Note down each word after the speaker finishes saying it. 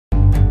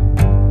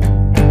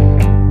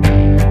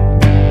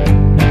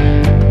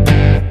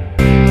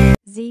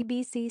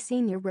ZBC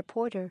senior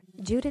reporter,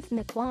 Judith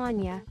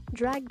Makwanya,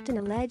 dragged an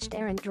alleged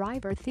errant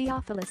driver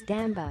Theophilus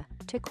Damba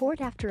to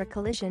court after a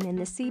collision in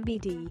the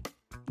CBD.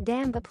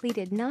 Damba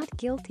pleaded not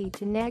guilty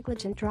to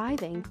negligent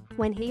driving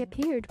when he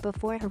appeared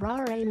before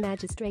Harare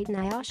magistrate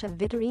Nyasha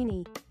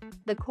Vhitorini.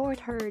 The court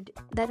heard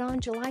that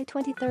on July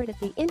 23 at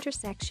the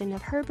intersection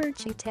of Herbert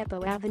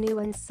Chitepo Avenue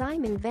and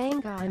Simon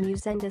Vengai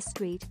Muzenda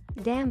Street,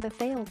 Damba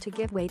failed to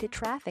give way to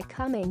traffic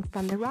coming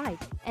from the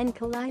right and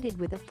collided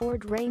with a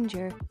Ford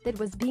Ranger that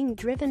was being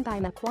driven by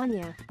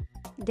Makwanya.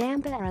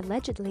 Damba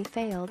allegedly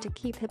failed to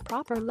keep a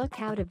proper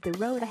lookout of the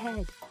road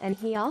ahead, and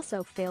he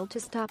also failed to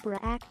stop or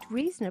act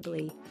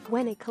reasonably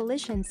when a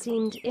collision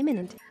seemed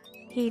imminent.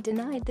 He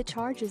denied the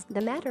charges.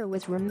 The matter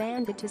was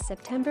remanded to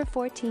September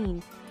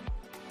 14.